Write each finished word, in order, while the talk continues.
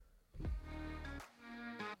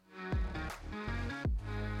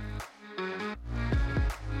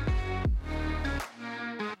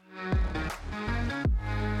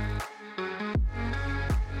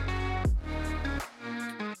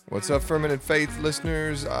What's up, Firmament Faith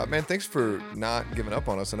listeners? Man, thanks for not giving up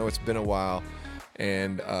on us. I know it's been a while,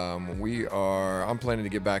 and I'm planning to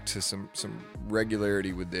get back to some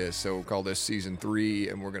regularity with this. So we'll call this season 3,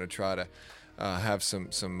 and we're going to try to have some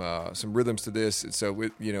rhythms to this. So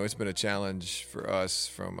it's been a challenge for us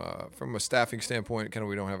from a staffing standpoint. Kind of,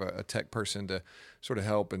 we don't have a tech person to sort of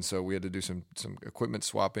help, and so we had to do some equipment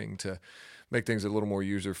swapping to make things a little more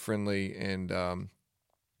user friendly, and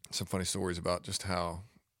some funny stories about just how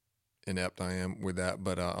inept I am with that,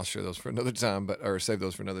 but I'll share those for another time, or save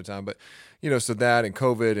those for another time. But so that and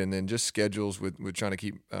COVID, and then just schedules with trying to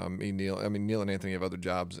keep Neil and Anthony have other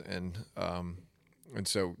jobs, and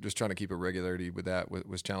so just trying to keep a regularity with that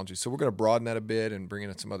was challenging. So we're going to broaden that a bit and bring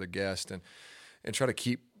in some other guests and try to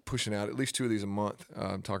keep pushing out at least 2 of these a month,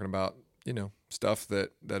 talking about stuff that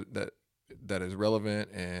is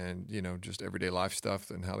relevant, and just everyday life stuff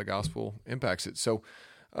and how the gospel impacts it. So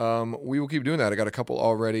we will keep doing that. I got a couple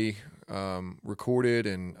already recorded,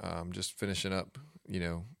 and just finishing up,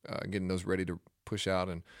 getting those ready to push out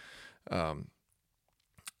and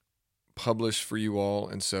publish for you all.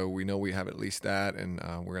 And so we know we have at least that, and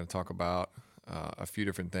we're going to talk about a few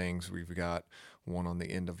different things. We've got one on the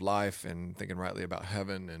end of life and thinking rightly about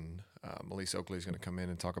heaven, and Melissa Oakley is going to come in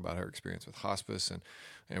and talk about her experience with hospice, and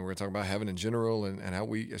we're going to talk about heaven in general, and how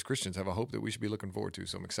we as Christians have a hope that we should be looking forward to.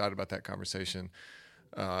 So I'm excited about that conversation.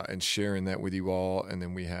 And sharing that with you all. And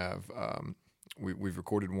then we have we've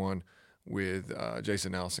recorded one with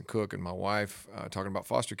Jason Allison Cook and my wife, talking about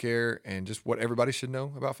foster care and just what everybody should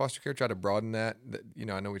know about foster care. Try to broaden that.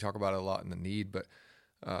 I know we talk about it a lot in the need, but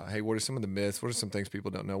hey, what are some of the myths? What are some things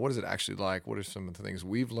people don't know? What is it actually like? What are some of the things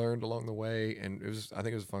we've learned along the way? And I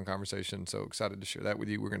think it was a fun conversation. So excited to share that with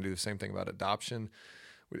you. We're going to do the same thing about adoption,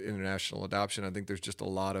 with international adoption. I think there's just a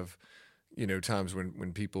lot of times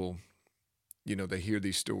when people they hear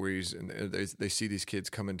these stories, and they see these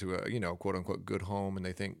kids come into a, quote unquote good home, and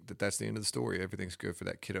they think that that's the end of the story. Everything's good for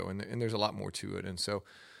that kiddo. And there's a lot more to it. And so,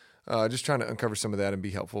 just trying to uncover some of that and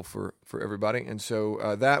be helpful for everybody. And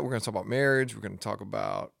so, that we're going to talk about marriage. We're going to talk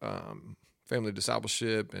about, family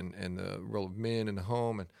discipleship and the role of men in the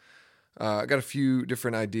home. And, I got a few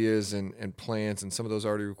different ideas and plans, and some of those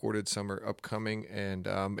already recorded, some are upcoming. And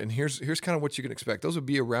here's kind of what you can expect. Those would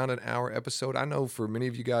be around an hour episode. I know for many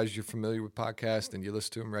of you guys, you're familiar with podcasts and you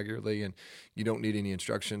listen to them regularly, and you don't need any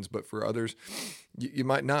instructions. But for others, you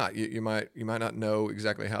might not. You might not know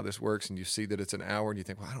exactly how this works, and you see that it's an hour, and you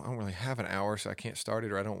think, well, I don't really have an hour, so I can't start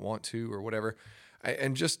it, or I don't want to, or whatever.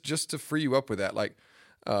 And just to free you up with that, like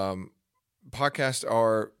podcasts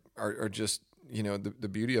are just. The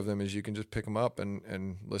beauty of them is you can just pick them up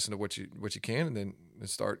and listen to what you can, and then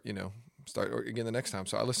start again the next time.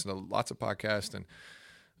 So I listen to lots of podcasts, and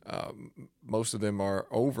most of them are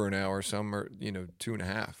over an hour. Some are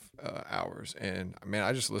 2.5 hours, and man,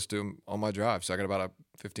 I just listen to them on my drive. So I got about a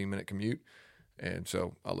 15-minute commute, and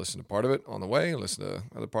so I'll listen to part of it on the way and listen to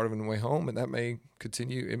other part of it on the way home, and that may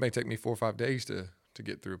continue. It may take me 4 or 5 days to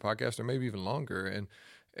get through a podcast, or maybe even longer,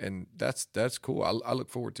 and that's cool. I look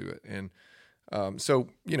forward to it. And so,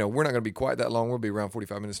 we're not going to be quite that long. We'll be around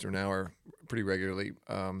 45 minutes to an hour pretty regularly.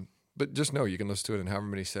 But just know you can listen to it in however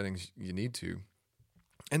many settings you need to.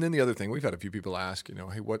 And then the other thing, we've had a few people ask,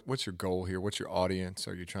 hey, what's your goal here? What's your audience?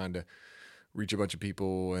 Are you trying to reach a bunch of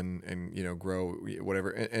people and grow,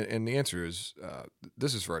 whatever? And the answer is,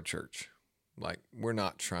 this is for our church. Like, we're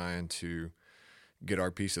not trying to get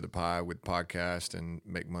our piece of the pie with podcast and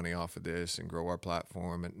make money off of this and grow our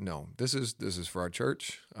platform. And no, this is for our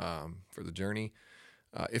church, for the journey.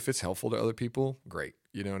 If it's helpful to other people, great.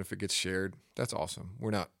 And if it gets shared, that's awesome.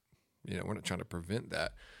 We're not trying to prevent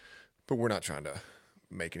that, but we're not trying to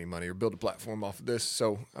make any money or build a platform off of this.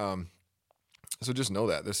 So, so just know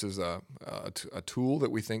that this is a tool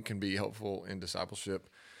that we think can be helpful in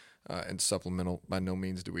discipleship, and supplemental. By no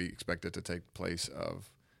means do we expect it to take the place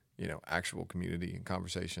of actual community and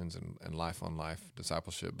conversations and life on life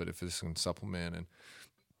discipleship. But if this can supplement and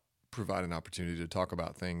provide an opportunity to talk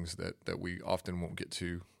about things that we often won't get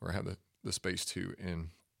to or have the space to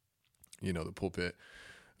in, the pulpit,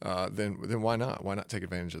 then why not? Why not take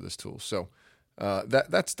advantage of this tool? So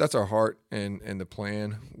that's our heart and the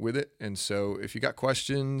plan with it. And so if you got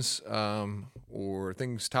questions or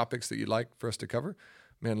topics that you'd like for us to cover,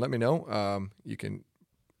 man, let me know. You can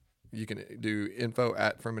do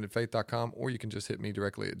info@firmamentfaith.com, or you can just hit me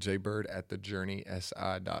directly at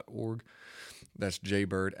jbird@thejourneysi.org. That's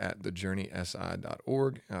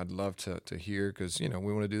jbird@thejourneysi.org. I'd love to hear, because, we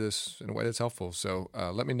want to do this in a way that's helpful. So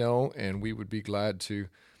let me know, and we would be glad to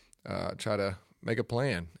try to make a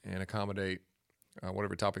plan and accommodate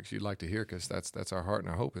whatever topics you'd like to hear, because that's our heart and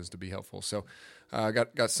our hope is to be helpful. So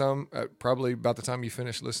got some, probably about the time you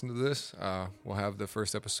finish listening to this, we'll have the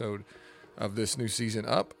first episode of this new season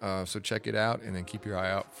up. So check it out, and then keep your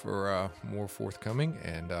eye out for more forthcoming,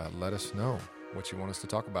 and let us know what you want us to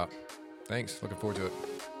talk about. Thanks. Looking forward to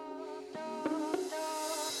it.